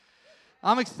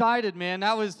I'm excited, man.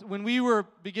 That was when we were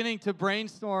beginning to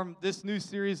brainstorm this new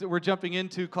series that we're jumping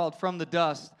into called From the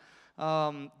Dust.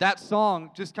 That song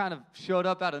just kind of showed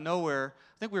up out of nowhere.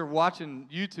 I think we were watching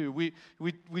YouTube.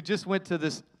 We just went to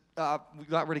this. We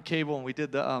got rid of cable and we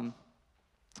did the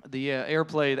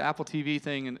AirPlay, the Apple TV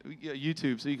thing, and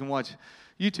YouTube, so you can watch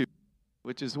YouTube,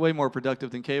 which is way more productive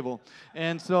than cable.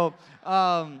 And so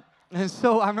I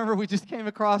remember we just came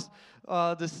across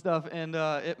this stuff,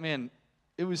 and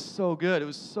it was so good. It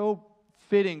was so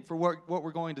fitting for what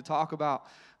we're going to talk about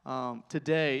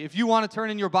today. If you want to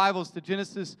turn in your Bibles to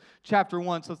Genesis chapter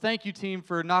 1. So thank you, team,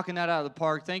 for knocking that out of the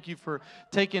park. Thank you for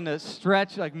taking a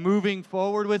stretch, like moving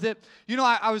forward with it. You know,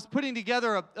 I was putting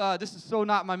together, this is so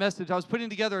not my message, I was putting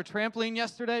together a trampoline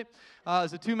yesterday. It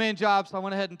was a two-man job, so I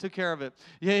went ahead and took care of it.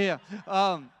 Yeah. It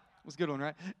was a good one,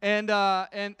 right? And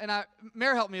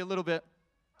Mary helped me a little bit,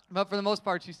 but for the most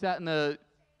part, she sat in the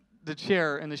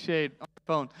chair in the shade on her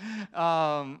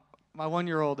phone. My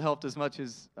 1-year-old helped as much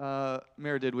as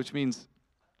Mary did, which means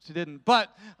she didn't.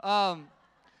 But I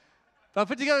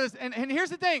put together this, and here's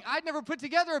the thing. I'd never put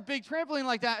together a big trampoline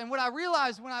like that, and what I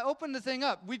realized when I opened the thing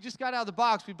up, we just got out of the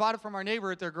box. We bought it from our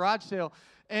neighbor at their garage sale,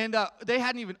 and they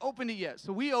hadn't even opened it yet.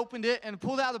 So we opened it and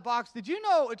pulled out of the box. Did you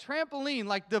know a trampoline,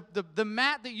 like the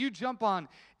mat that you jump on,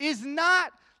 is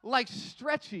not like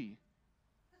stretchy?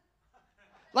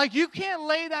 Like, you can't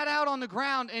lay that out on the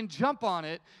ground and jump on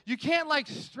it. You can't, like,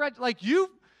 stretch,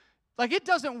 it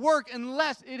doesn't work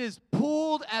unless it is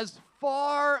pulled as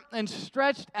far and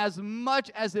stretched as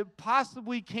much as it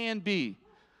possibly can be.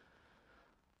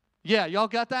 Yeah, y'all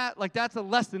got that? Like, that's a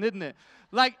lesson, isn't it?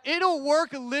 Like, it'll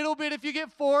work a little bit if you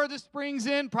get 4 of the springs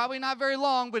in, probably not very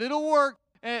long, but it'll work.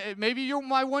 Maybe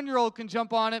my 1-year-old can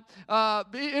jump on it.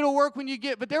 It'll work when you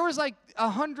but there was like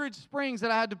 100 springs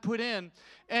that I had to put in.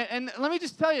 And let me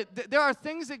just tell you, there are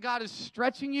things that God is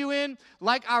stretching you in,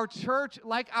 like our church,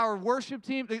 like our worship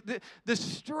team. The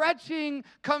stretching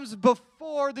comes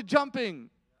before the jumping.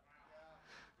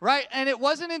 Right? And it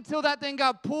wasn't until that thing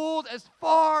got pulled as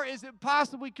far as it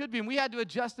possibly could be. And we had to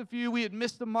adjust a few. We had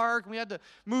missed the mark. And we had to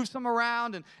move some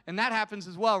around. And that happens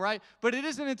as well, right? But it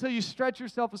isn't until you stretch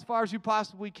yourself as far as you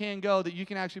possibly can go that you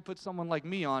can actually put someone like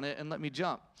me on it and let me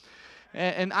jump.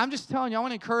 And I'm just telling you, I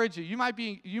want to encourage you. You might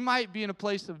be in a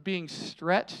place of being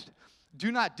stretched.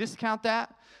 Do not discount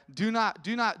that. Do not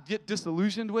get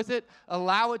disillusioned with it.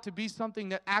 Allow it to be something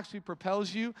that actually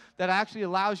propels you, that actually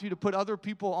allows you to put other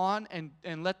people on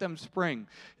and let them spring.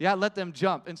 Yeah, let them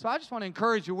jump. And so I just want to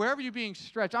encourage you, wherever you're being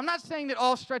stretched. I'm not saying that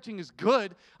all stretching is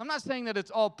good. I'm not saying that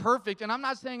it's all perfect. And I'm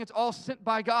not saying it's all sent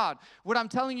by God. What I'm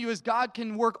telling you is God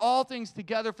can work all things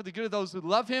together for the good of those who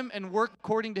love Him and work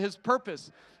according to His purpose.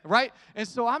 Right? And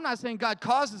so I'm not saying God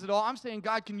causes it all. I'm saying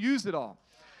God can use it all.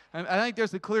 And I think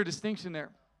there's a clear distinction there.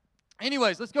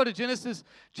 Anyways, let's go to Genesis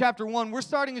chapter 1. We're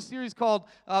starting a series called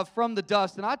From the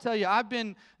Dust. And I tell you, I've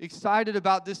been excited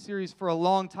about this series for a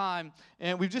long time.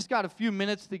 And we've just got a few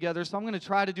minutes together, so I'm going to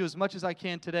try to do as much as I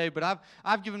can today. But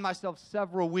I've given myself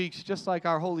several weeks, just like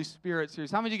our Holy Spirit series.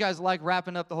 How many of you guys like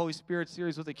wrapping up the Holy Spirit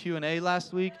series with a Q&A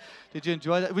last week? Did you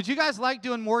enjoy that? Would you guys like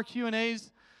doing more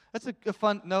Q&As? That's a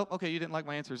fun, no? Okay, you didn't like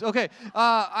my answers. Okay,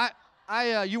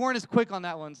 you weren't as quick on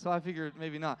that one, so I figured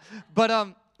maybe not.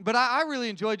 But I really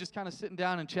enjoy just kind of sitting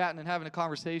down and chatting and having a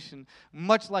conversation,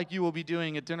 much like you will be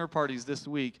doing at dinner parties this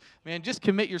week. Man, just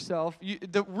commit yourself.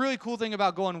 The really cool thing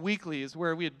about going weekly is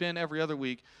where we had been every other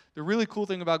week. The really cool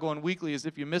thing about going weekly is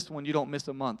if you miss one, you don't miss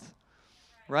a month.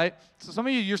 Right? So some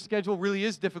of you, your schedule really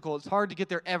is difficult. It's hard to get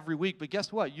there every week. But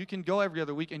guess what? You can go every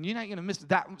other week, and you're not going to miss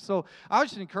that. So I would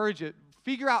just encourage you,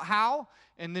 figure out how,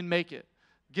 and then make it.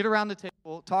 Get around the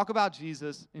table, talk about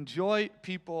Jesus, enjoy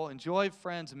people, enjoy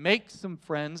friends, make some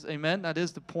friends, amen? That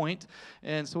is the point,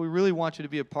 and so we really want you to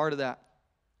be a part of that.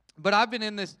 But I've been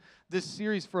in this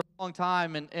series for a long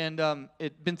time, and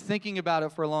been thinking about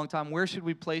it for a long time. Where should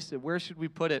we place it? Where should we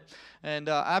put it? And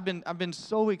I've been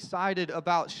so excited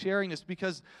about sharing this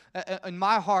because in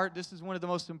my heart, this is one of the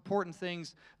most important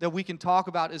things that we can talk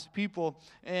about as people.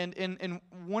 And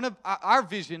one of our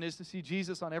vision is to see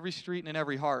Jesus on every street and in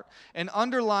every heart. And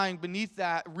underlying beneath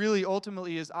that, really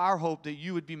ultimately, is our hope that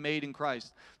you would be made in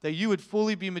Christ, that you would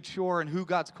fully be mature in who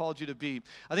God's called you to be.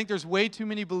 I think there's way too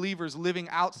many believers living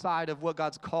outside of what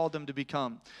God's called them to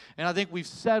become. And I think we've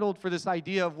settled for this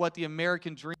idea of what the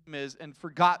American dream is and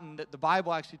forgotten that the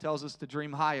Bible actually tells us to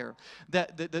dream higher.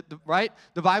 Right?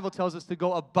 The Bible tells us to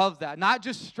go above that. Not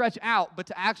just stretch out, but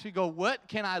to actually go, what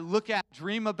can I look at,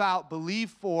 dream about, believe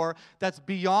for that's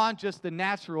beyond just the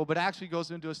natural, but actually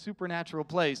goes into a supernatural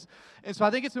place. And so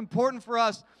I think it's important for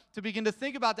us to begin to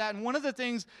think about that. And one of the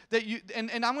things that and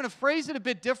I'm going to phrase it a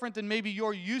bit different than maybe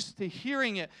you're used to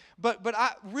hearing it, but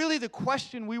really the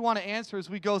question we want to answer as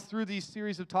we go through these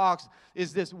series of talks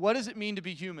is this: what does it mean to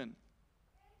be human?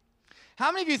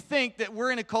 How many of you think that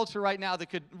we're in a culture right now that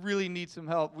could really need some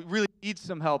help? We really need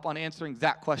some help on answering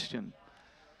that question.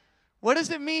 What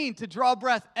does it mean to draw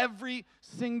breath every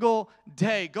single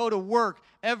day, go to work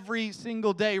every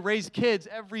single day, raise kids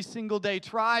every single day,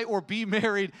 try or be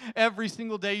married every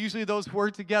single day? Usually those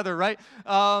work together, right?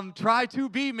 Try to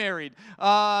be married.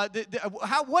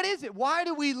 What is it? Why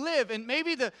do we live? And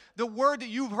maybe the word that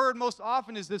you've heard most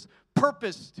often is this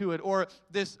purpose to it, or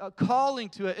this calling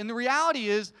to it. And the reality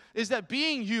is that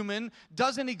being human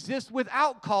doesn't exist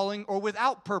without calling or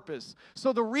without purpose.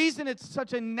 So the reason it's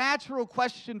such a natural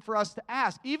question for us to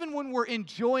ask, even when we're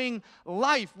enjoying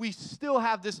life, we still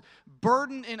have this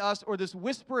burden in us, or this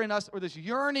whisper in us, or this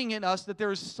yearning in us that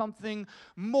there is something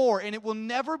more. And it will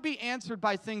never be answered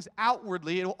by things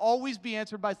outwardly. It will always be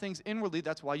answered by things inwardly.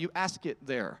 That's why you ask it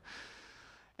there.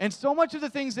 And so much of the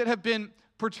things that have been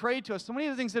portrayed to us, so many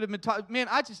of the things that have been taught, man,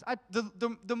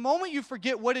 the moment you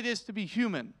forget what it is to be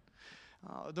human,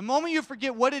 the moment you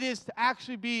forget what it is to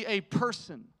actually be a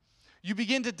person, you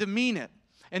begin to demean it,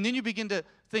 and then you begin to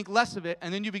think less of it,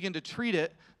 and then you begin to treat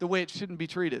it the way it shouldn't be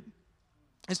treated.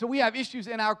 And so we have issues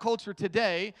in our culture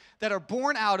today that are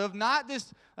born out of not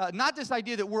this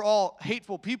idea that we're all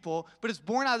hateful people, but it's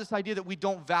born out of this idea that we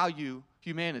don't value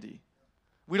humanity.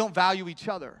 We don't value each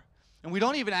other. And we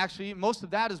don't even actually, most of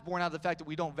that is born out of the fact that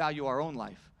we don't value our own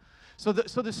life. So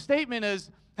the statement is,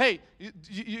 hey,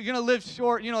 you're going to live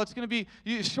short, it's going to be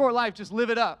a short life, just live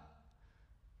it up.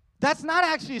 That's not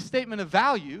actually a statement of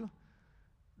value.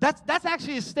 That's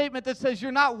actually a statement that says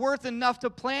you're not worth enough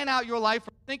to plan out your life,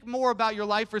 or think more about your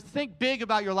life, or think big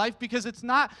about your life, because it's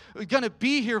not going to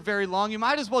be here very long. You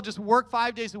might as well just work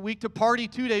 5 days a week to party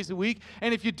 2 days a week,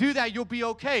 and if you do that, you'll be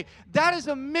okay. That is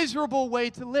a miserable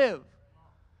way to live.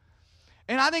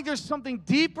 And I think there's something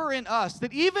deeper in us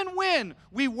that even when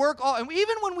we work and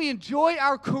even when we enjoy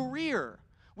our career,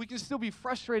 we can still be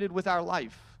frustrated with our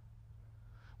life.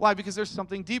 Why? Because there's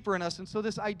something deeper in us. And so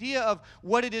this idea of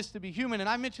what it is to be human, and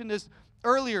I mentioned this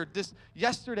earlier,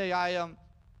 yesterday I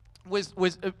was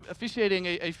officiating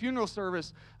a funeral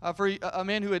service for a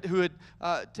man who had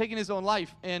taken his own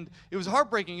life, and it was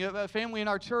heartbreaking. A family in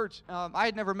our church, I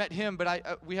had never met him,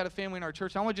 but we had a family in our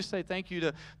church. I want to just say thank you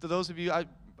to those of you.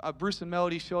 Bruce and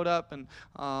Melody showed up,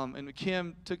 and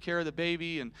Kim took care of the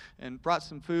baby and brought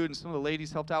some food, and some of the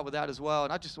ladies helped out with that as well.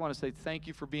 And I just want to say thank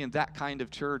you for being that kind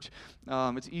of church.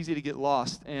 It's easy to get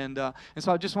lost, and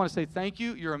so I just want to say thank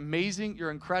you. You're amazing. You're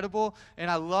incredible,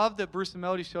 and I love that Bruce and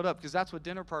Melody showed up, because that's what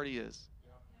dinner party is.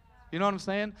 You know what I'm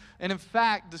saying? And in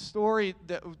fact, the story,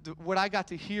 what I got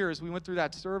to hear as we went through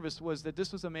that service was that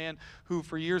this was a man who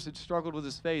for years had struggled with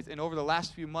his faith, and over the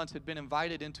last few months had been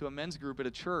invited into a men's group at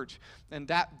a church. And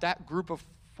that group of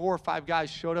 4 or 5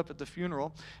 guys showed up at the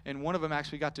funeral, and one of them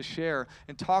actually got to share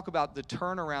and talk about the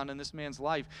turnaround in this man's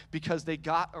life because they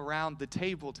got around the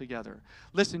table together.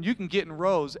 Listen, you can get in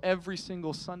rows every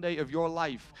single Sunday of your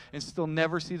life and still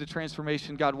never see the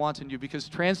transformation God wants in you, because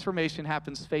transformation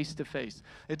happens face to face.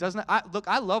 It doesn't. Look,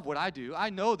 I love what I do. I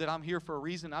know that I'm here for a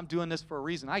reason. I'm doing this for a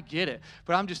reason. I get it.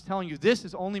 But I'm just telling you, this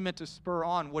is only meant to spur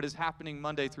on what is happening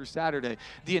Monday through Saturday.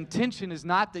 The intention is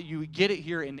not that you get it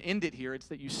here and end it here. It's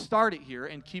that you start it here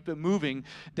and keep it moving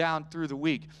down through the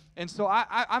week. And so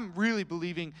I'm really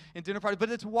believing in dinner parties, but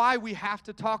it's why we have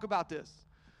to talk about this.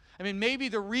 I mean, maybe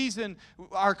the reason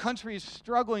our country is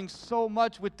struggling so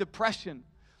much with depression,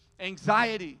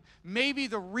 anxiety, maybe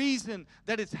the reason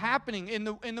that it's happening in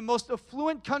the most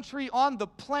affluent country on the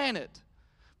planet,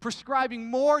 prescribing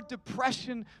more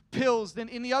depression pills than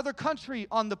any other country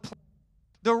on the planet.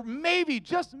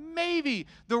 Just maybe,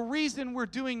 the reason we're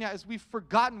doing that is we've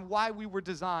forgotten why we were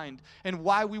designed and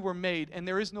why we were made, and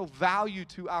there is no value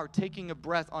to our taking a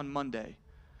breath on Monday.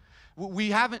 We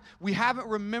haven't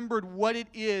remembered what it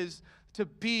is to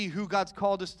be who God's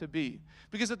called us to be.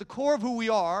 Because at the core of who we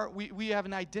are, we have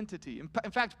an identity.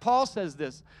 In fact, Paul says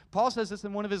this. Paul says this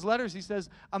in one of his letters. He says,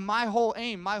 my whole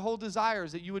aim, my whole desire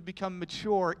is that you would become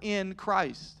mature in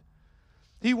Christ.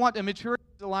 He wants a maturity,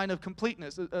 a line of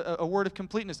completeness, a word of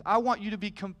completeness. I want you to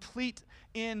be complete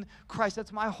in Christ.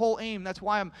 That's my whole aim. That's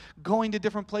why I'm going to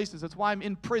different places. That's why I'm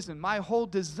in prison. My whole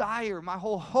desire, my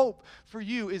whole hope for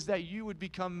you is that you would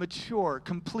become mature,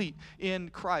 complete in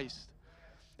Christ.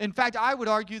 In fact, I would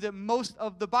argue that most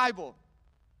of the Bible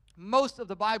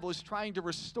is trying to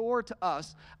restore to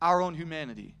us our own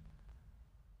humanity.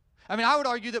 I mean, I would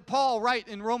argue that Paul, right,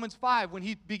 in Romans 5, when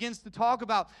he begins to talk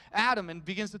about Adam and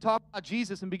begins to talk about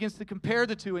Jesus and begins to compare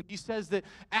the two, and he says that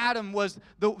Adam was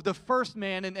the first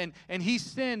man, and he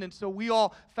sinned, and so we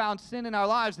all found sin in our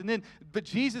lives. But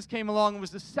Jesus came along and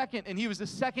was the second, and he was the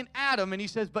second Adam, and he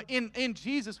says, but in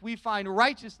Jesus we find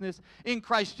righteousness in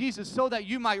Christ Jesus, so that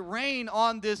you might reign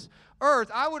on this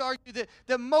earth. I would argue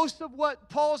that most of what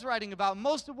Paul's writing about,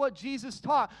 most of what Jesus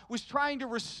taught, was trying to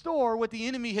restore what the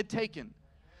enemy had taken.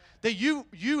 That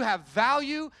you have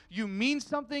value, you mean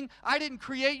something. I didn't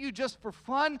create you just for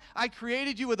fun. I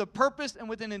created you with a purpose and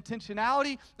with an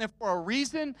intentionality and for a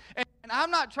reason. And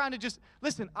I'm not trying to just,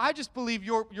 listen, I just believe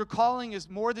your calling is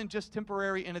more than just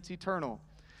temporary and it's eternal.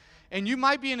 And you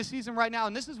might be in a season right now,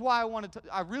 and this is why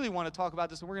I really want to talk about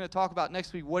this, and we're going to talk about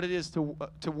next week what it is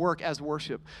to work as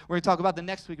worship. We're going to talk about the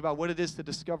next week about what it is to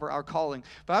discover our calling.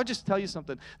 But I'll just tell you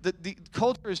something. The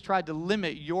culture has tried to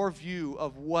limit your view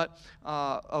of what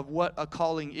a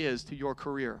calling is to your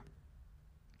career.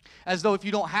 As though if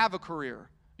you don't have a career,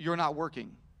 you're not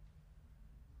working.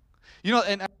 You know,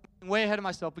 and I'm way ahead of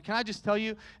myself, but can I just tell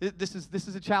you, this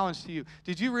is a challenge to you.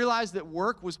 Did you realize that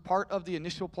work was part of the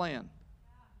initial plan?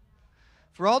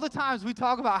 For all the times we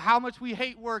talk about how much we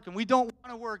hate work and we don't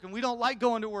want to work and we don't like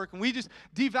going to work and we just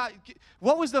devalue.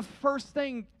 What was the first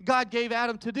thing God gave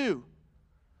Adam to do?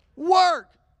 Work.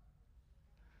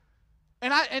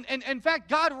 And in fact,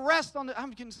 God rests on the.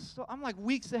 I'm like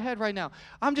weeks ahead right now.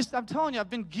 I'm telling you, I've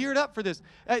been geared up for this.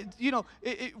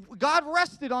 God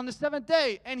rested on the seventh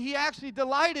day, and He actually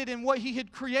delighted in what He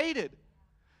had created.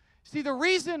 See, the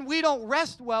reason we don't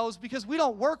rest well is because we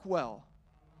don't work well.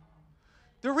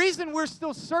 The reason we're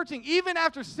still searching, even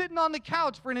after sitting on the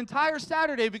couch for an entire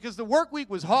Saturday because the work week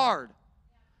was hard.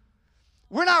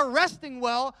 We're not resting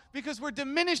well because we're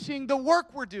diminishing the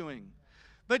work we're doing.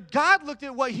 But God looked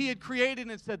at what He had created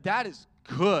and said, that is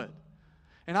good,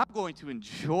 and I'm going to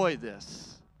enjoy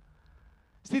this.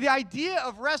 See, the idea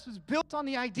of rest was built on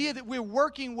the idea that we're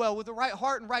working well with the right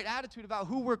heart and right attitude about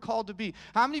who we're called to be.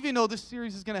 How many of you know this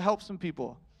series is going to help some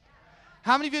people?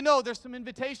 How many of you know there's some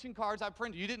invitation cards I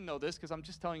printed? You didn't know this because I'm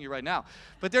just telling you right now.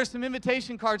 But there's some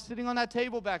invitation cards sitting on that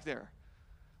table back there.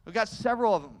 We've got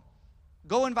several of them.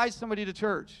 Go invite somebody to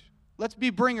church. Let's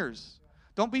be bringers.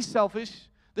 Don't be selfish.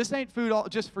 This ain't food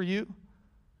just for you.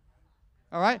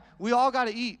 All right? We all got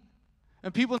to eat.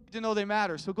 And people need to know they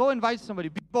matter. So go invite somebody.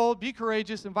 Be bold. Be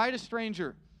courageous. Invite a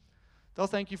stranger. They'll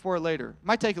thank you for it later.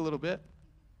 Might take a little bit.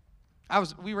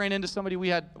 We ran into somebody, we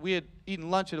had eaten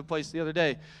lunch at a place the other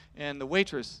day, and the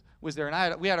waitress was there,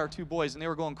 and we had our two boys, and they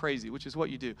were going crazy, which is what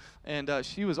you do. And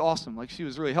she was awesome. Like, she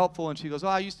was really helpful, and she goes,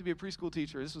 I used to be a preschool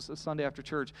teacher. This was a Sunday after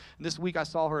church. And this week I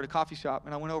saw her at a coffee shop,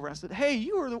 and I went over and I said, hey,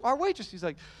 you were our waitress. She's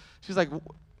like,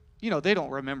 they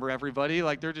don't remember everybody.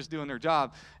 Like, they're just doing their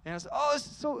job. And I said, oh, it's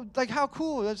so, like, how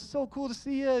cool. It's so cool to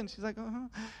see you. And she's like, uh-huh.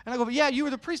 And I go, but yeah, you were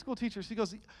the preschool teacher. She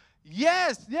goes,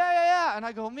 yes, yeah. And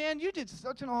I go, man, you did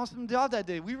such an awesome job that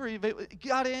day. We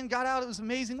got in, got out. It was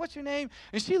amazing. What's your name?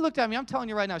 And she looked at me. I'm telling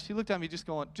you right now, she looked at me just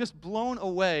blown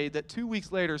away that 2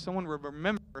 weeks later, someone would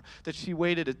remember that she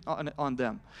waited on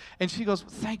them. And she goes,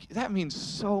 thank you. That means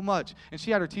so much. And she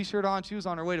had her T-shirt on. She was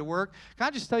on her way to work. Can I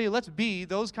just tell you, let's be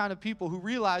those kind of people who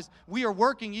realize we are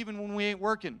working even when we ain't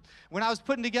working. When I was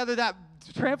putting together that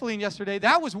trampoline yesterday,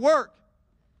 that was work.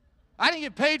 I didn't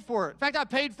get paid for it. In fact, I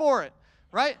paid for it,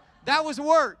 right? That was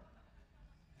work.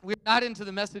 We're not into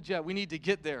the message yet. We need to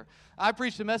get there. I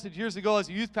preached a message years ago as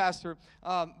a youth pastor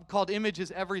called Image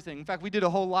is Everything. In fact, we did a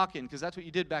whole lock-in because that's what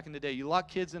you did back in the day. You locked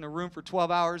kids in a room for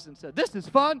 12 hours and said, this is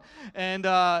fun. And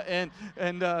it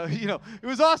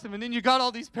was awesome. And then you got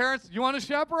all these parents, you want a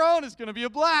chaperone? It's going to be a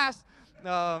blast.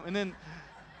 And then,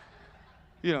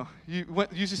 you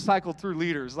just cycled through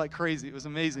leaders like crazy. It was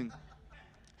amazing.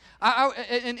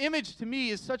 An image to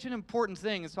me is such an important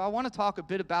thing, and so I want to talk a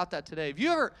bit about that today. Have you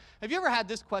ever had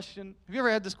this question? Have you ever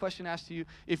had this question asked to you?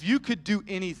 If you could do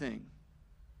anything,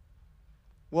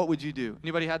 what would you do?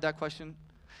 Anybody had that question?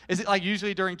 Is it like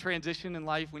usually during transition in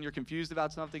life when you're confused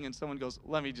about something and someone goes,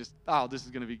 this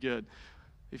is going to be good.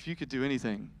 If you could do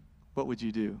anything, what would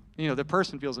you do? The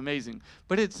person feels amazing,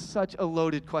 but it's such a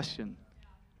loaded question,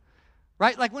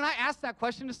 right? Like when I ask that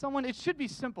question to someone, it should be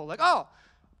simple, like,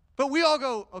 but we all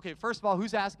go, okay, first of all,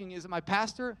 who's asking? Is it my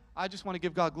pastor? I just want to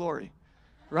give God glory,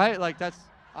 right? Like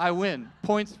I win.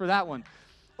 Points for that one.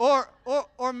 Or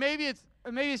maybe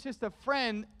it's just a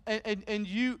friend, and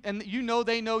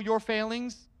they know your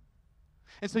failings,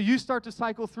 and so you start to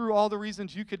cycle through all the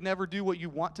reasons you could never do what you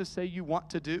want to say you want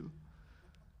to do.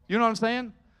 You know what I'm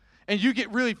saying? And you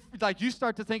get really, like, you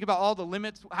start to think about all the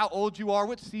limits, how old you are,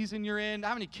 what season you're in,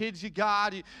 how many kids you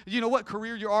got, you know, what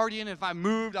career you're already in. If I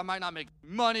moved, I might not make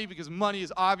money because money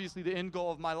is obviously the end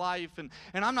goal of my life. And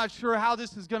I'm not sure how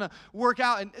this is going to work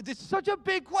out. And it's such a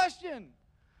big question.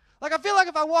 Like, I feel like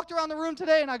if I walked around the room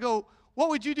today and I go, what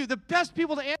would you do? The best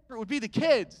people to answer it would be the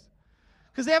kids.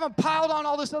 Because they haven't piled on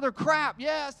all this other crap.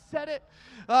 Yeah, I said it.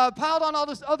 Piled on all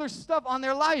this other stuff on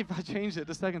their life. I changed it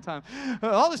the second time.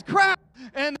 All this crap.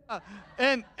 And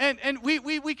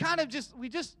we kind of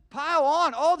just pile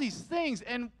on all these things,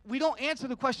 and we don't answer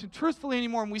the question truthfully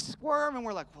anymore, and we squirm, and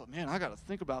we're like, well, man, I got to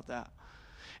think about that.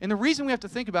 And the reason we have to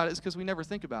think about it is because we never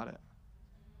think about it.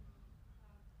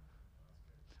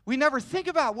 We never think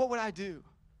about what would I do.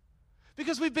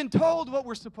 Because we've been told what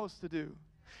we're supposed to do.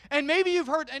 And maybe you've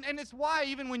heard, and it's why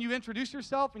even when you introduce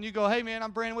yourself and you go, hey, man,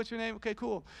 I'm Brandon, what's your name? Okay,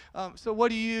 cool. So what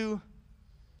do you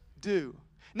do?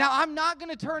 Now, I'm not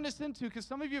going to turn this into, because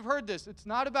some of you have heard this, it's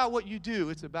not about what you do,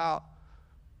 it's about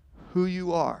who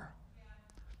you are.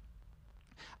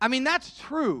 I mean, that's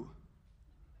true,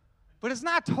 but it's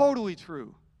not totally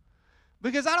true.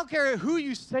 Because I don't care who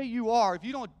you say you are, if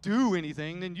you don't do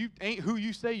anything, then you ain't who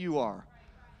you say you are.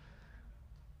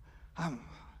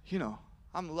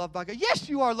 I'm loved by God. Yes,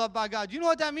 you are loved by God. You know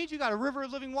what that means? You got a river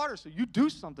of living water, so you do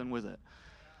something with it.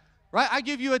 Right? I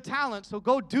give you a talent, so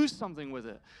go do something with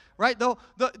it. Right?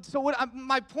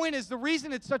 My point is, the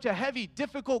reason it's such a heavy,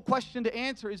 difficult question to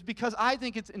answer is because I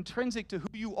think it's intrinsic to who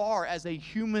you are as a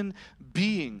human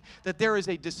being. That there is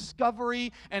a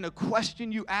discovery and a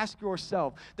question you ask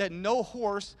yourself that no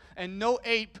horse and no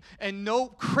ape and no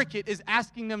cricket is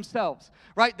asking themselves.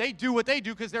 Right? They do what they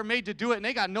do because they're made to do it, and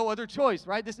they got no other choice.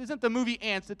 Right? This isn't the movie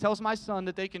Ants that tells my son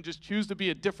that they can just choose to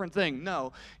be a different thing.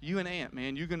 No, you an ant,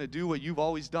 man. You're going to do what you've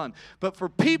always done. But for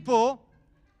people,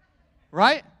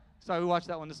 right? Sorry, we watched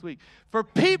that one this week. For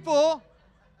people,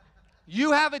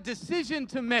 you have a decision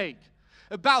to make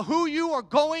about who you are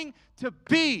going to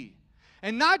be.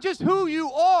 And not just who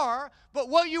you are, but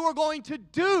what you are going to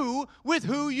do with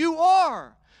who you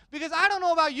are. Because I don't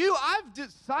know about you, I've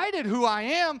decided who I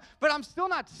am, but I'm still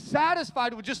not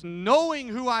satisfied with just knowing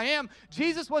who I am.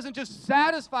 Jesus wasn't just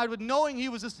satisfied with knowing he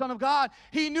was the Son of God.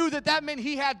 He knew that meant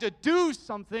he had to do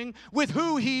something with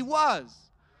who he was.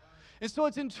 And so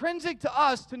it's intrinsic to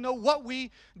us to know what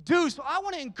we do. So I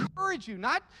want to encourage you,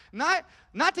 not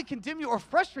to condemn you or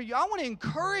frustrate you. I want to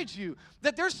encourage you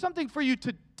that there's something for you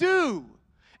to do,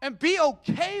 and be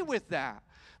okay with that.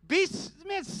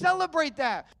 Celebrate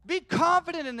that. Be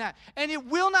confident in that. And it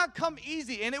will not come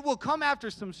easy, and it will come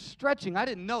after some stretching. I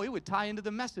didn't know it would tie into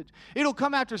the message. It'll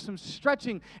come after some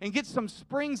stretching and get some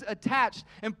springs attached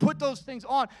and put those things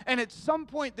on. And at some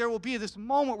point, there will be this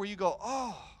moment where you go,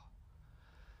 oh,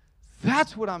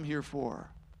 that's what I'm here for.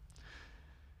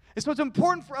 And so it's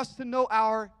important for us to know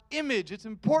our image. It's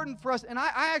important for us, and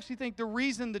I actually think the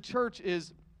reason the church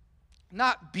is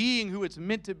not being who it's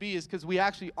meant to be is because we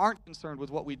actually aren't concerned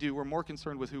with what we do. We're more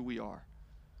concerned with who we are.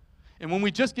 And when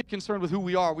we just get concerned with who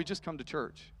we are, we just come to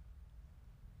church.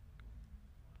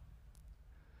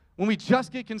 When we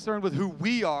just get concerned with who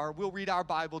we are, we'll read our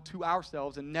Bible to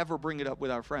ourselves and never bring it up with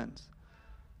our friends.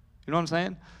 You know what I'm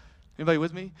saying? Anybody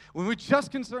with me? When we're just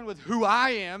concerned with who I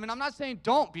am, and I'm not saying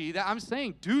don't be that, I'm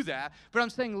saying do that, but I'm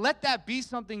saying let that be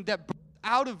something that bursts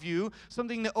out of you,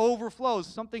 something that overflows,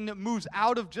 something that moves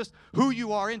out of just who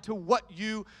you are into what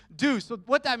you do. So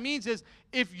what that means is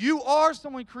if you are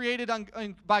someone created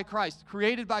by Christ,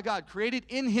 created by God, created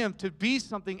in him to be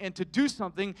something and to do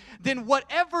something, then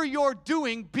whatever you're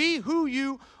doing, be who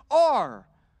you are.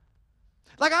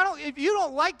 Like if you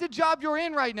don't like the job you're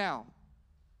in right now,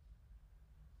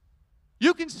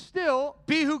 you can still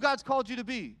be who God's called you to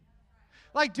be.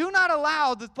 Like, do not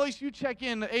allow the place you check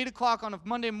in at 8 o'clock on a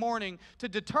Monday morning to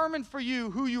determine for you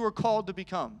who you are called to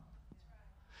become.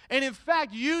 And in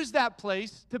fact, use that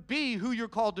place to be who you're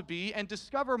called to be and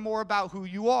discover more about who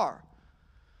you are.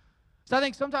 So I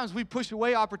think sometimes we push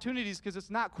away opportunities because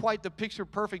it's not quite the picture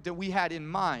perfect that we had in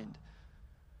mind.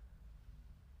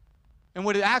 And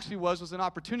what it actually was an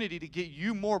opportunity to get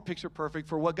you more picture perfect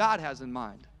for what God has in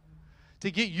mind. To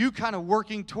get you kind of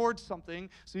working towards something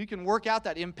so you can work out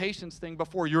that impatience thing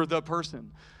before you're the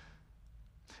person.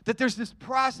 That there's this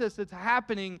process that's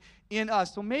happening in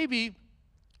us. So maybe,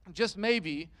 just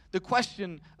maybe, the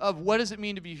question of what does it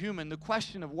mean to be human, the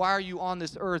question of why are you on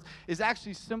this earth is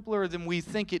actually simpler than we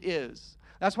think it is.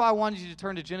 That's why I wanted you to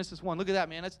turn to Genesis 1. Look at that,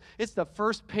 man. It's the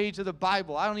first page of the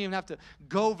Bible. I don't even have to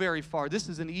go very far. This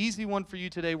is an easy one for you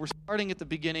today. We're starting at the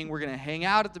beginning. We're going to hang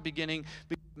out at the beginning.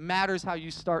 It matters how you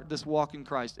start this walk in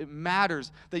Christ. It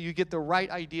matters that you get the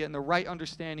right idea and the right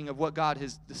understanding of what God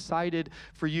has decided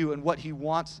for you and what he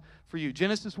wants for you.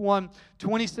 Genesis 1,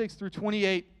 26 through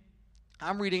 28.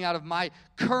 I'm reading out of my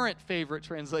current favorite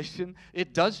translation.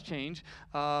 It does change.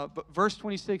 But verse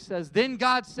 26 says, "Then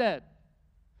God said,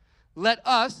 let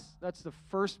us," that's the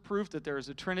first proof that there is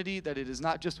a Trinity, that it is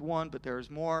not just one, but there is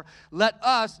more. "Let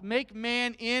us make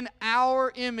man in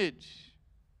our image.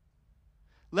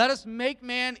 Let us make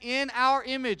man in our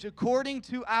image, according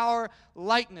to our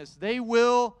likeness. They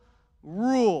will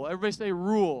rule." Everybody say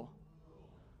rule.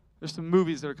 There's some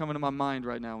movies that are coming to my mind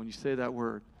right now when you say that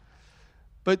word.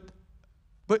 But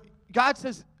God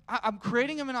says, I'm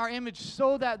creating them in our image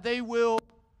so that they will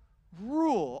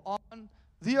rule on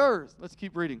the earth. Let's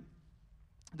keep reading.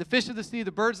 "The fish of the sea,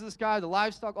 the birds of the sky, the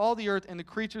livestock, all the earth, and the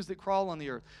creatures that crawl on the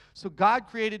earth." So God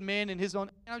created man in his own,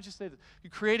 and I would just say this, you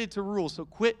created to rule, so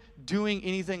quit doing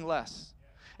anything less.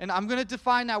 And I'm going to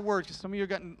define that word, because some of you are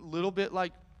getting a little bit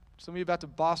like, some of you are about to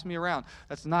boss me around.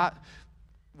 That's not,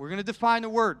 we're going to define the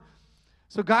word.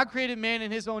 So God created man in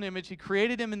his own image. He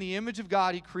created him in the image of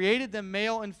God. He created them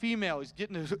male and female. He's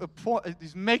getting a point,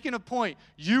 he's making a point.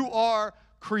 You are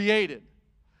created.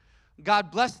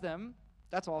 God blessed them.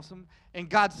 That's awesome. "And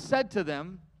God said to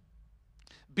them,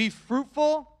 be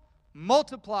fruitful,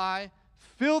 multiply,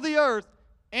 fill the earth,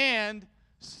 and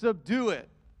subdue it."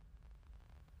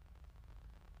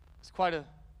 It's quite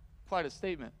a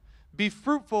statement. "Be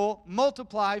fruitful,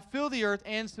 multiply, fill the earth,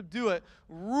 and subdue it.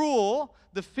 Rule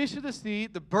the fish of the sea,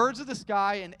 the birds of the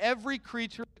sky, and every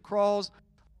creature that crawls on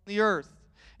the earth."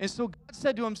 And so God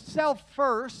said to himself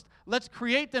first, let's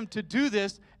create them to do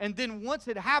this. And then once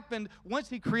it happened, once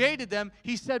he created them,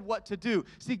 he said what to do.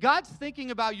 See, God's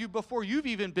thinking about you before you've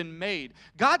even been made.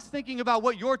 God's thinking about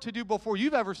what you're to do before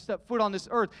you've ever stepped foot on this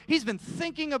earth. He's been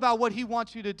thinking about what he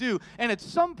wants you to do. And at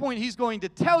some point, he's going to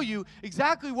tell you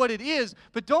exactly what it is.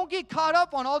 But don't get caught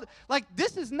up on all, like,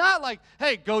 this is not like,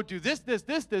 hey, go do this.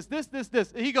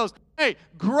 He goes, hey,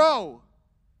 grow.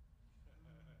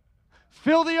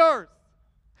 Fill the earth.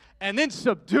 And then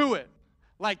subdue it.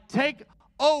 Like, take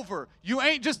over. You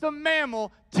ain't just a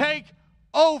mammal. Take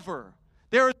over.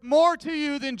 There is more to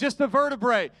you than just a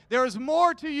vertebrae. There is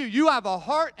more to you. You have a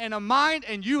heart and a mind,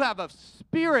 and you have a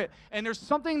spirit. And there's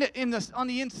something that on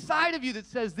the inside of you that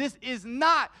says this is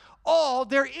not all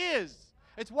there is.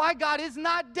 It's why God is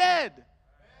not dead.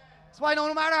 That's why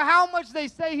no matter how much they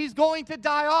say he's going to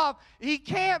die off, he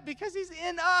can't, because he's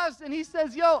in us. And he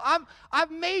says, yo,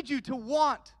 I've made you to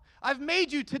want. I've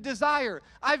made you to desire.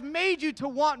 I've made you to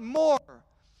want more.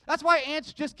 That's why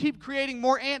ants just keep creating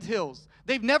more anthills.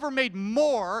 They've never made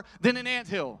more than an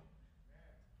anthill.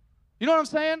 You know what I'm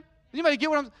saying? Anybody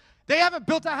get what I'm saying? They haven't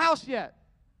built a house yet.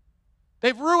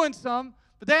 They've ruined some,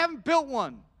 but they haven't built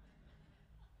one.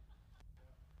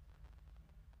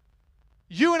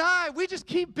 You and I, we just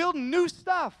keep building new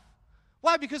stuff.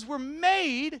 Why? Because we're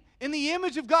made in the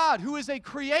image of God, who is a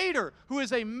creator, who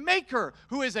is a maker,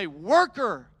 who is a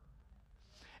worker,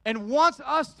 and wants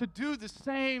us to do the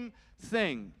same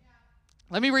thing.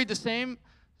 Let me read the same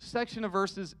section of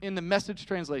verses in the Message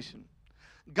translation.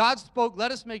 God spoke,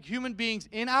 let us make human beings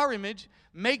in our image,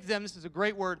 make them, this is a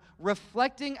great word,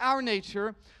 reflecting our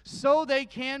nature, so they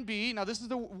can be, now this is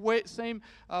the same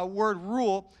word,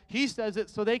 rule. He says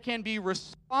it, so they can be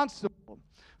responsible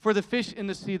for the fish in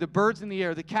the sea, the birds in the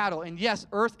air, the cattle, and yes,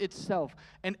 earth itself,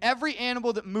 and every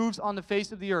animal that moves on the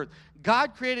face of the earth.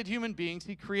 God created human beings.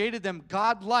 He created them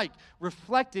God-like,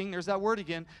 reflecting, there's that word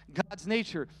again, God's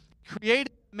nature.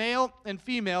 Created male and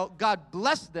female. God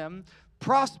blessed them,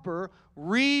 prosper,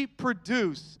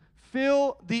 reproduce,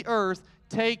 fill the earth,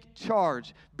 take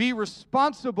charge. Be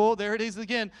responsible, there it is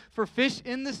again, for fish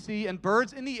in the sea and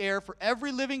birds in the air, for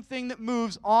every living thing that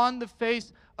moves on the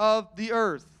face of the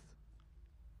earth.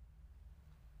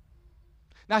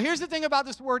 Now, here's the thing about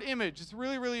this word image. It's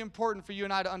really, really important for you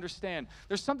and I to understand.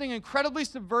 There's something incredibly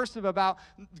subversive about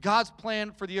God's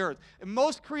plan for the earth. In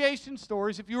most creation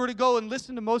stories, if you were to go and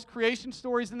listen to most creation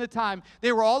stories in the time,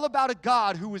 they were all about a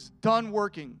God who was done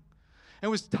working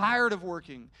and was tired of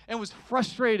working and was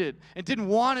frustrated and didn't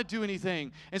want to do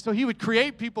anything. And so he would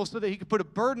create people so that he could put a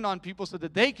burden on people so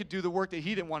that they could do the work that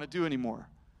he didn't want to do anymore.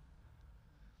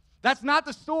 That's not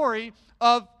the story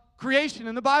of creation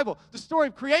in the Bible. The story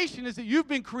of creation is that you've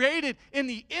been created in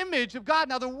the image of God.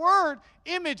 Now, the word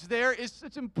image there is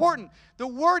it's important. The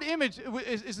word image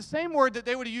is the same word that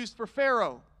they would have used for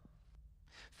Pharaoh.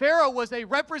 Pharaoh was a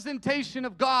representation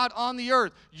of God on the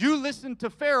earth. You listened to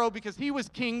Pharaoh because he was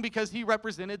king, because he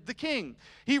represented the king.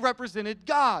 He represented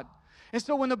God. And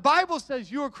so when the Bible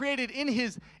says you are created in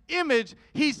his image,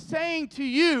 he's saying to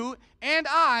you and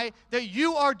I that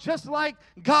you are just like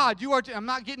God. I'm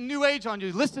not getting new age on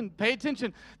you. Listen, pay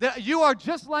attention. That you are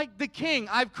just like the king.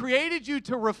 I've created you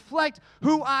to reflect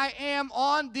who I am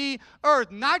on the earth.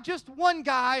 Not just one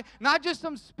guy, not just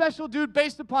some special dude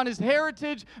based upon his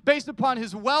heritage, based upon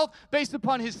his wealth, based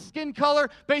upon his skin color,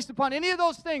 based upon any of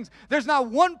those things. There's not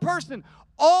one person.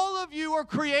 All of you are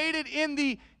created in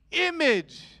the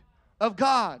image of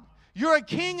God. You're a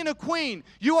king and a queen.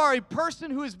 You are a person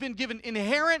who has been given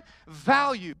inherent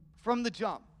value from the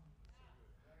jump.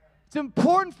 It's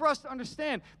important for us to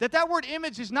understand that that word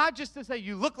image is not just to say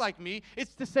you look like me,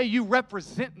 it's to say you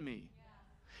represent me.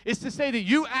 It's to say that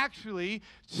you actually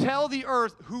tell the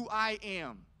earth who I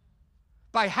am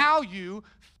by how you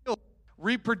feel,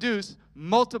 reproduce,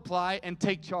 multiply, and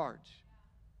take charge.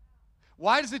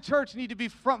 Why does the church need to be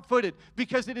front-footed?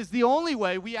 Because it is the only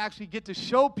way we actually get to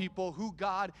show people who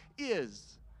God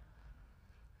is.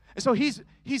 And so he's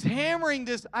hammering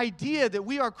this idea that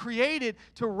we are created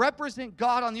to represent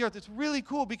God on the earth. It's really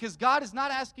cool because God is not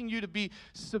asking you to be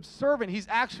subservient. He's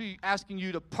actually asking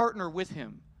you to partner with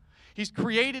him. He's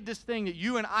created this thing that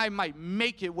you and I might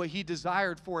make it what he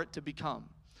desired for it to become.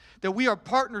 That we are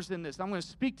partners in this. I'm going to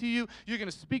speak to you. You're going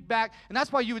to speak back. And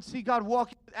that's why you would see God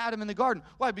walking with Adam in the garden.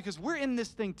 Why? Because we're in this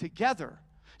thing together.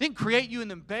 I didn't create you and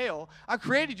then bail. I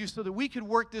created you so that we could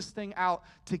work this thing out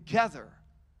together.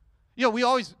 You know, we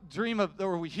always dream of,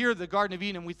 or we hear the Garden of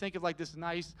Eden, and we think of like this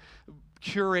nice,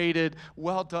 curated,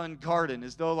 well-done garden,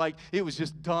 as though like it was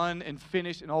just done and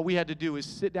finished, and all we had to do is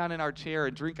sit down in our chair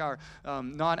and drink our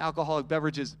non-alcoholic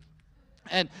beverages.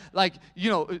 And like,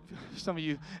 you know, some of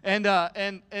you, and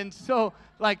so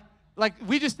like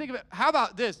we just think of it, how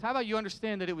about this? How about you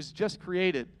understand that it was just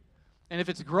created, and if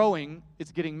it's growing,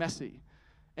 it's getting messy.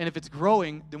 And if it's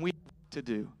growing, then we have to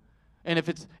do. And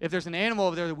if there's an animal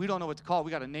over there that we don't know what to call, we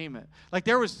got to name it. Like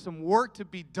there was some work to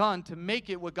be done to make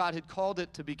it what God had called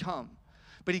it to become.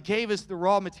 But he gave us the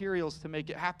raw materials to make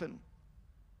it happen.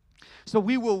 So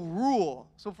we will rule.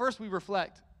 So first we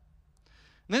reflect.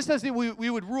 And then it says that we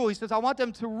would rule. He says, I want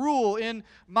them to rule in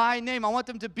my name. I want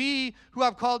them to be who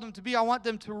I've called them to be. I want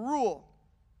them to rule.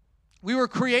 We were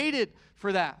created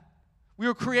for that. We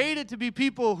were created to be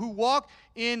people who walk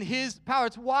in his power.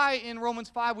 It's why in Romans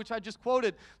 5, which I just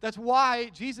quoted, that's why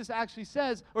Jesus actually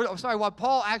says, why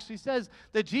Paul actually says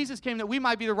that Jesus came that we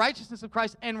might be the righteousness of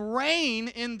Christ and reign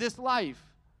in this life.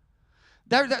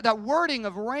 That wording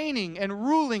of reigning and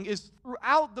ruling is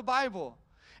throughout the Bible.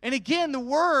 And again, the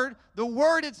word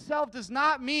itself does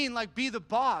not mean like be the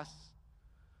boss.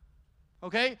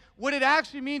 Okay? What it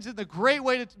actually means in the great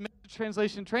way that the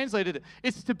translation translated it,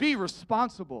 it's to be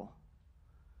responsible.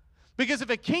 Because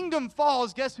if a kingdom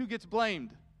falls, guess who gets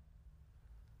blamed?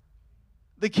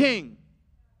 The king.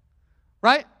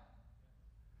 Right?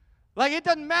 Like it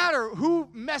doesn't matter who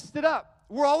messed it up.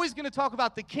 We're always going to talk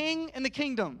about the king and the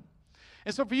kingdom.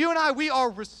 And so for you and I, we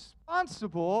are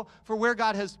responsible for where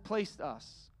God has placed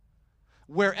us.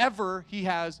 Wherever he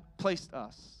has placed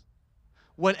us.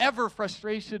 Whatever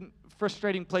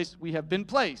frustrating place we have been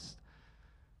placed,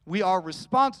 we are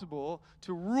responsible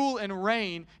to rule and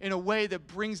reign in a way that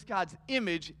brings God's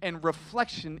image and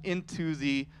reflection into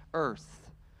the earth.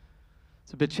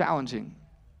 It's a bit challenging.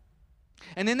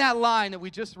 And in that line that we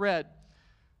just read,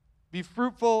 be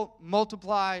fruitful,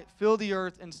 multiply, fill the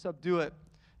earth, and subdue it.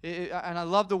 And I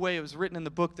love the way it was written in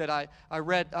the book that I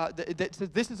read. That says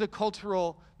this is a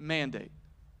cultural mandate.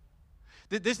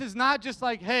 This is not just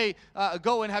like, hey,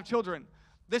 go and have children.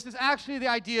 This is actually the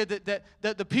idea that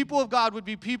the people of God would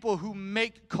be people who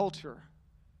make culture.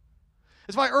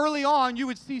 That's why early on you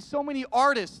would see so many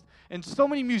artists and so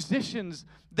many musicians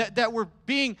that were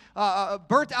being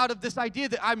birthed out of this idea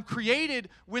that I'm created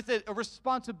with a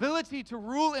responsibility to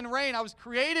rule and reign. I was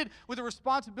created with a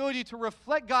responsibility to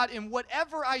reflect God in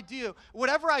whatever I do.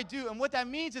 And what that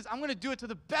means is I'm going to do it to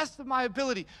the best of my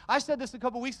ability. I said this a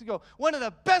couple weeks ago. One of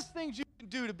the best things you can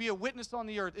do to be a witness on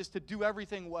the earth is to do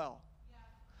everything well.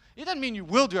 It doesn't mean you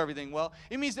will do everything well.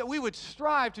 It means that we would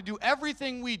strive to do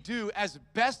everything we do as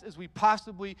best as we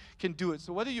possibly can do it.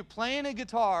 So whether you're playing a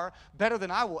guitar better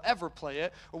than I will ever play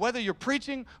it, or whether you're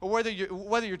preaching, or whether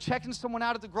you're checking someone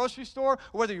out at the grocery store,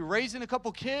 or whether you're raising a couple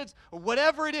kids, or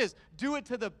whatever it is, do it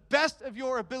to the best of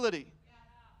your ability.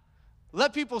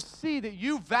 Let people see that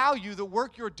you value the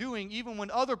work you're doing even when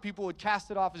other people would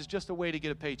cast it off as just a way to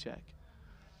get a paycheck.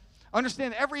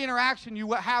 Understand every interaction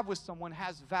you have with someone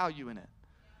has value in it.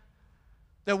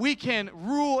 that we can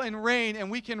rule and reign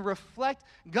and we can reflect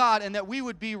God, and that we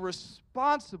would be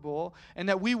responsible and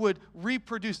that we would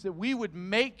reproduce, that we would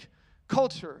make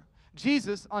culture.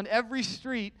 Jesus on every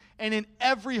street and in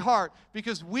every heart,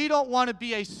 because we don't want to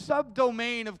be a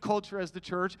subdomain of culture as the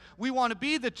church. We want to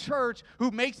be the church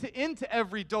who makes it into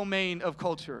every domain of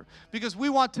culture, because we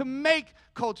want to make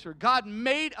culture. God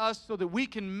made us so that we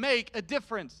can make a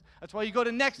difference. That's why you go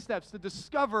to Next Steps, to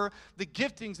discover the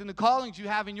giftings and the callings you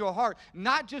have in your heart,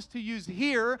 not just to use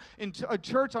here in a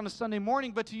church on a Sunday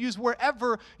morning, but to use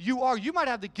wherever you are. You might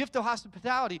have the gift of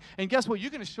hospitality, and guess what?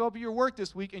 You're going to show up at your work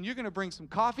this week, and you're going to bring some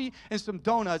coffee and some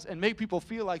donuts and make people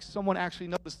feel like someone actually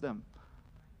noticed them.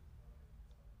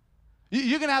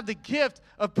 You're going to have the gift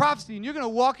of prophecy, and you're going to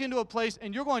walk into a place,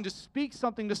 and you're going to speak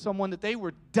something to someone that they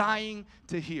were dying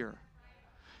to hear.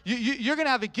 You're going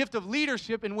to have a gift of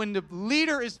leadership, and when the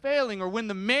leader is failing, or when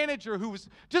the manager who was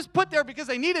just put there because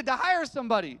they needed to hire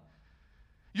somebody,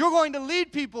 you're going to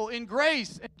lead people in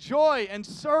grace and joy and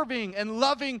serving and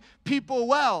loving people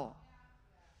well.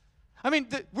 I mean,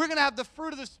 we're going to have the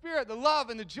fruit of the Spirit, the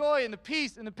love and the joy and the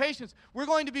peace and the patience. We're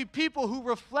going to be people who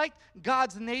reflect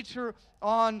God's nature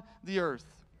on the earth.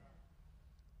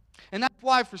 And that's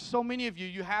why for so many of you,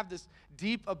 you have this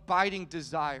deep, abiding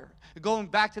desire. Going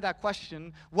back to that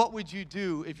question, what would you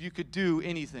do if you could do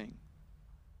anything?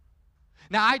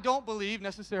 Now, I don't believe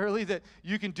necessarily that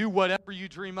you can do whatever you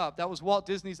dream up. That was Walt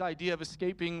Disney's idea of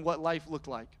escaping what life looked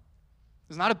like.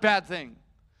 It's not a bad thing,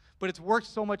 but it's worked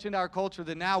so much into our culture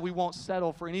that now we won't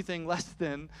settle for anything less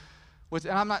than what's,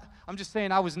 and I'm just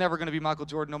saying I was never going to be Michael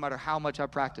Jordan no matter how much I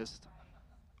practiced.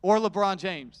 Or LeBron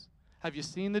James. Have you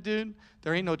seen the dude?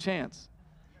 There ain't no chance.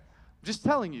 I'm just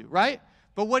telling you, right?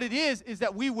 But what it is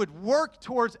that we would work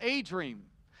towards a dream.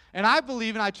 And I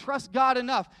believe and I trust God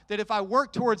enough that if I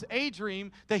work towards a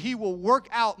dream, that He will work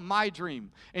out my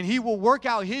dream. And He will work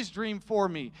out His dream for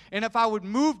me. And if I would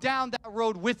move down that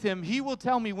road with Him, He will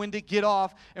tell me when to get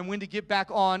off and when to get back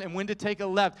on and when to take a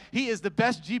left. He is the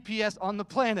best GPS on the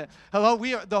planet. Hello,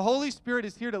 the Holy Spirit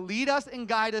is here to lead us and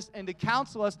guide us and to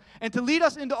counsel us and to lead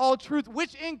us into all truth,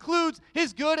 which includes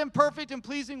His good and perfect and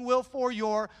pleasing will for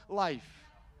your life.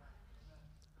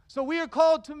 So we are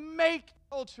called to make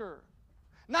culture.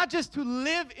 Not just to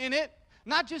live in it,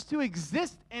 not just to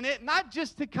exist in it, not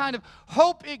just to kind of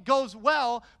hope it goes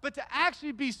well, but to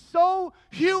actually be so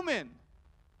human.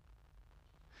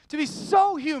 To be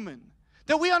so human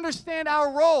that we understand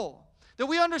our role, that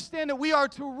we understand that we are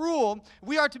to rule,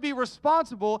 we are to be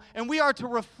responsible, and we are to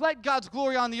reflect God's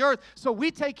glory on the earth. So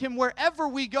we take Him wherever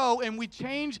we go, and we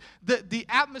change the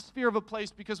atmosphere of a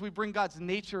place because we bring God's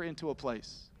nature into a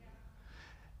place.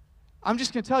 I'm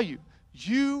just going to tell you,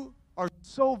 you are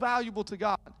so valuable to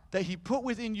God that He put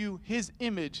within you His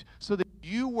image so that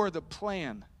you were the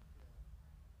plan.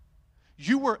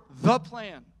 You were the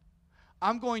plan.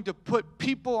 I'm going to put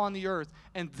people on the earth,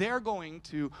 and they're going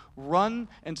to run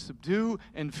and subdue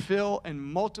and fill and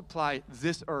multiply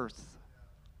this earth.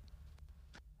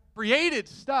 Created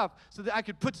stuff so that I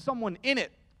could put someone in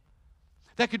it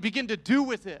that could begin to do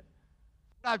with it.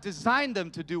 I've designed them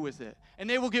to do with it. And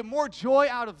they will get more joy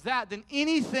out of that than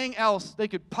anything else they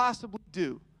could possibly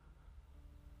do.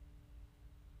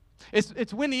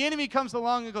 It's when the enemy comes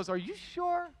along and goes, are you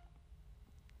sure?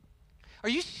 Are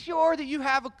you sure that you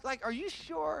have, are you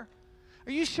sure?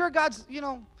 Are you sure God's,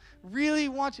 really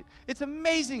wants you? It's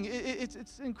amazing.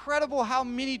 It's incredible how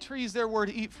many trees there were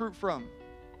to eat fruit from.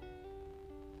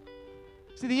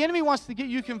 See, the enemy wants to get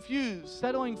you confused,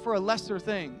 settling for a lesser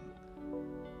thing.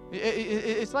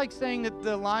 It's like saying that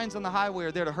the lines on the highway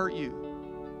are there to hurt you.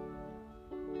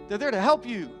 They're there to help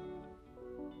you.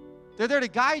 They're there to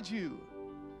guide you.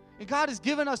 And God has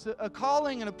given us a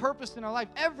calling and a purpose in our life.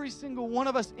 Every single one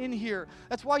of us in here.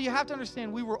 That's why you have to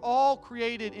understand we were all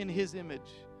created in His image.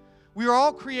 We are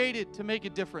all created to make a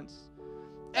difference.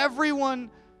 Everyone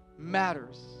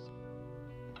matters.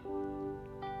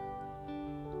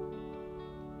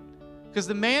 Because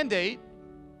the mandate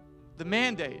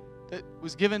that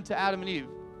was given to Adam and Eve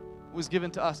was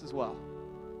given to us as well.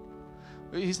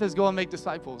 He says, go and make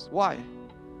disciples. Why?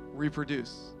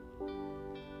 Reproduce.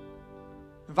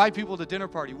 Invite people to dinner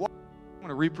party. Why? I'm going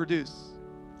to reproduce.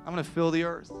 I'm going to fill the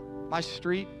earth. My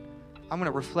street, I'm going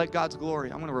to reflect God's glory.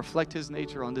 I'm going to reflect His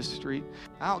nature on this street.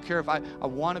 I don't care if I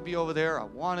want to be over there. I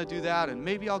want to do that, and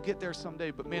maybe I'll get there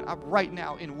someday. But man, right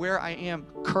now, in where I am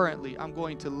currently, I'm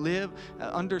going to live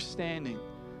understanding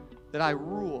that I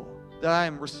rule, that I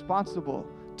am responsible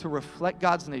to reflect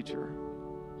God's nature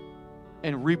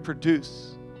and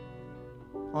reproduce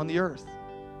on the earth.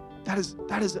 That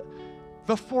is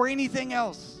before anything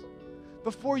else.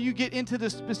 before you get into the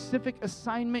specific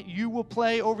assignment you will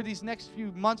play over these next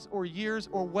few months or years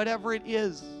or whatever it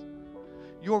is.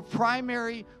 Your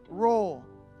primary role,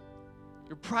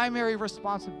 your primary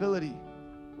responsibility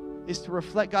is to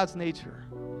reflect God's nature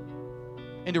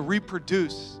and to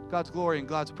reproduce God's glory and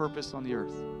God's purpose on the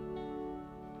earth.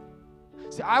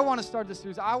 See, I want to start this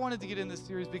series. I wanted to get in this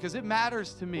series because it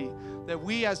matters to me that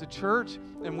we as a church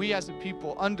and we as a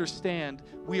people understand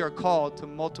we are called to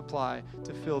multiply,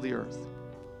 to fill the earth.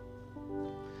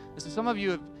 And so some of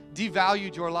you have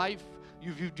devalued your life.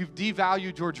 You've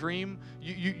devalued your dream.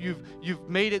 You've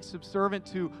made it subservient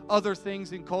to other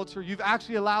things in culture. You've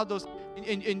actually allowed those.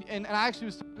 And I actually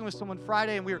was talking with someone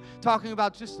Friday, and we were talking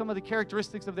about just some of the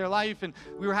characteristics of their life, and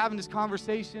we were having this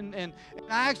conversation, and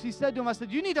I actually said to him, I said,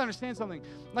 you need to understand something.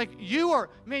 Like, you're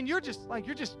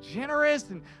just generous,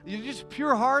 and you're just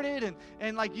pure-hearted,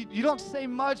 and like, you don't say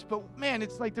much, but man,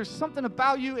 it's like there's something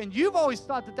about you, and you've always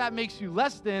thought that makes you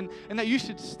less than, and that you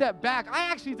should step back.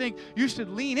 I actually think you should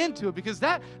lean into it, because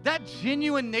that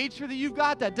genuine nature that you've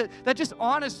got, that just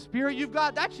honest spirit you've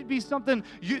got, that should be something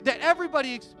that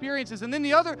everybody experiences. And then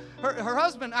the other, her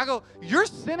husband, I go, you're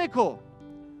cynical,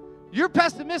 you're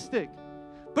pessimistic,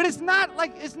 but it's not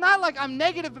like I'm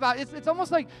negative about it. It's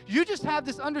almost like you just have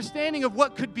this understanding of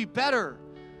what could be better.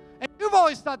 And you've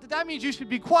always thought that means you should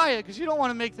be quiet because you don't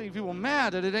want to make people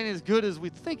mad that it ain't as good as we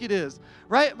think it is,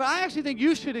 right? But I actually think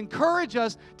you should encourage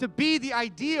us to be the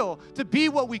ideal, to be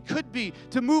what we could be,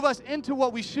 to move us into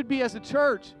what we should be as a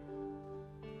church.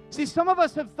 See, some of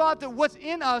us have thought that what's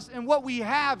in us and what we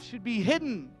have should be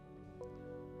hidden.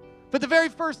 But the very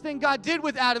first thing God did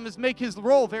with Adam is make his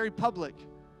role very public.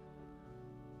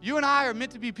 You and I are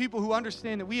meant to be people who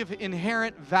understand that we have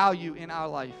inherent value in our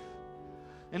life.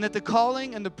 And that the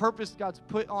calling and the purpose God's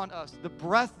put on us, the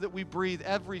breath that we breathe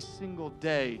every single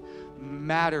day,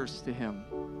 matters to Him.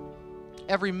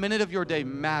 Every minute of your day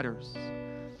matters.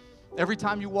 Every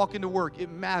time you walk into work, it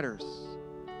matters.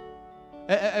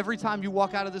 Every time you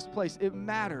walk out of this place, it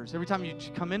matters. Every time you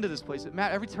come into this place, it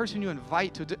matters. Every person you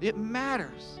invite to, it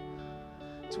matters.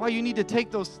 That's why you need to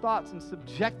take those thoughts and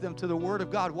subject them to the Word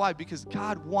of God. Why? Because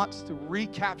God wants to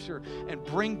recapture and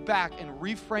bring back and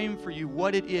reframe for you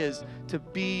what it is to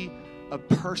be a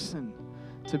person,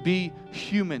 to be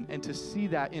human, and to see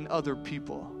that in other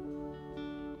people.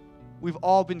 We've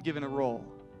all been given a role.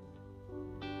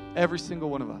 Every single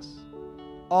one of us.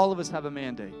 All of us have a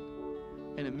mandate.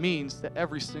 And it means that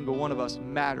every single one of us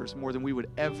matters more than we would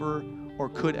ever or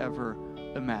could ever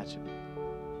imagine.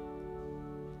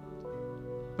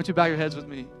 I want you to bow your heads with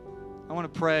me. I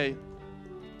want to pray.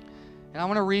 And I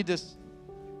want to read this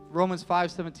Romans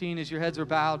 5:17 as your heads are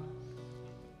bowed.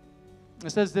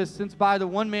 It says this, since by the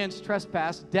one man's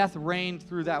trespass, death reigned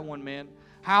through that one man,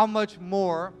 how much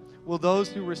more will those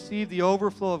who receive the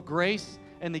overflow of grace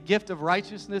and the gift of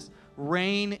righteousness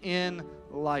reign in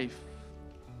life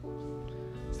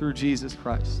through Jesus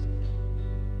Christ?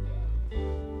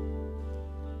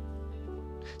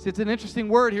 See, it's an interesting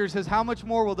word here. It says, how much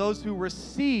more will those who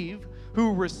receive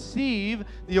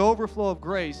the overflow of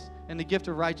grace and the gift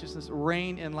of righteousness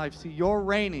reign in life? See, your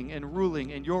reigning and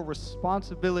ruling and your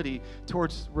responsibility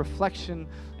towards reflection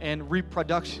and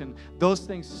reproduction, those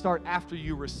things start after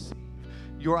you receive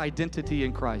your identity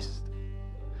in Christ.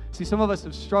 See, some of us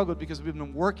have struggled because we've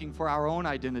been working for our own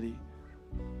identity.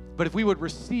 But if we would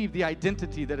receive the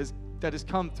identity that has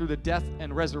come through the death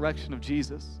and resurrection of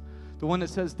Jesus, the one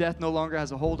that says death no longer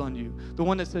has a hold on you, the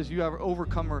one that says you are an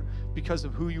overcomer because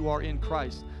of who you are in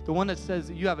Christ, the one that says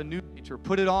that you have a new nature,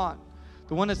 put it on,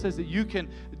 the one that says that you can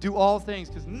do all things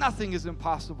because nothing is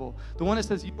impossible, the one that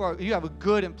says you have a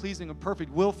good and pleasing and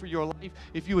perfect will for your life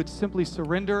if you would simply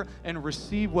surrender and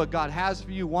receive what God has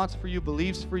for you, wants for you,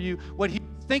 believes for you, what He's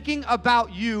thinking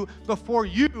about you before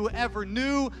you ever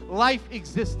knew life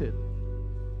existed.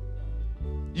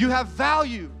 You have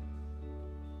value.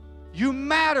 You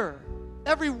matter.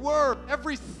 Every word,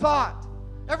 every thought,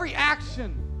 every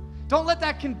action. Don't let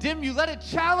that condemn you. Let it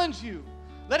challenge you.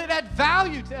 Let it add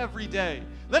value to every day.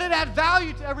 Let it add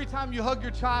value to every time you hug your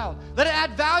child. Let it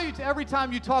add value to every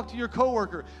time you talk to your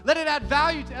coworker. Let it add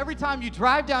value to every time you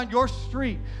drive down your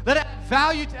street. Let it add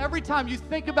value to every time you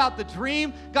think about the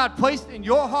dream God placed in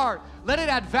your heart. Let it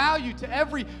add value to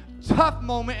every tough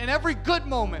moment and every good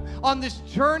moment on this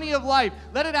journey of life.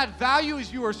 Let it add value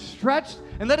as you are stretched,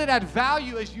 and let it add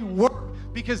value as you work,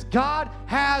 because God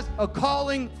has a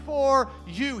calling for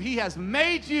you. He has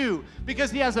made you because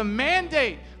He has a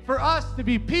mandate for us to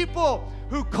be people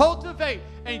who cultivate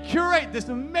and curate this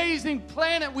amazing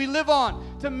planet we live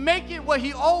on, to make it what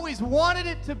He always wanted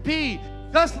it to be,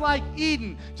 just like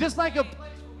Eden, just like a place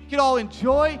where we could all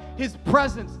enjoy His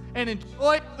presence and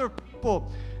enjoy other people.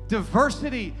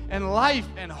 diversity and life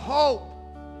and hope.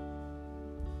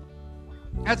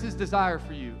 That's his desire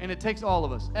for you. And it takes all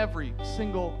of us, every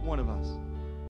single one of us.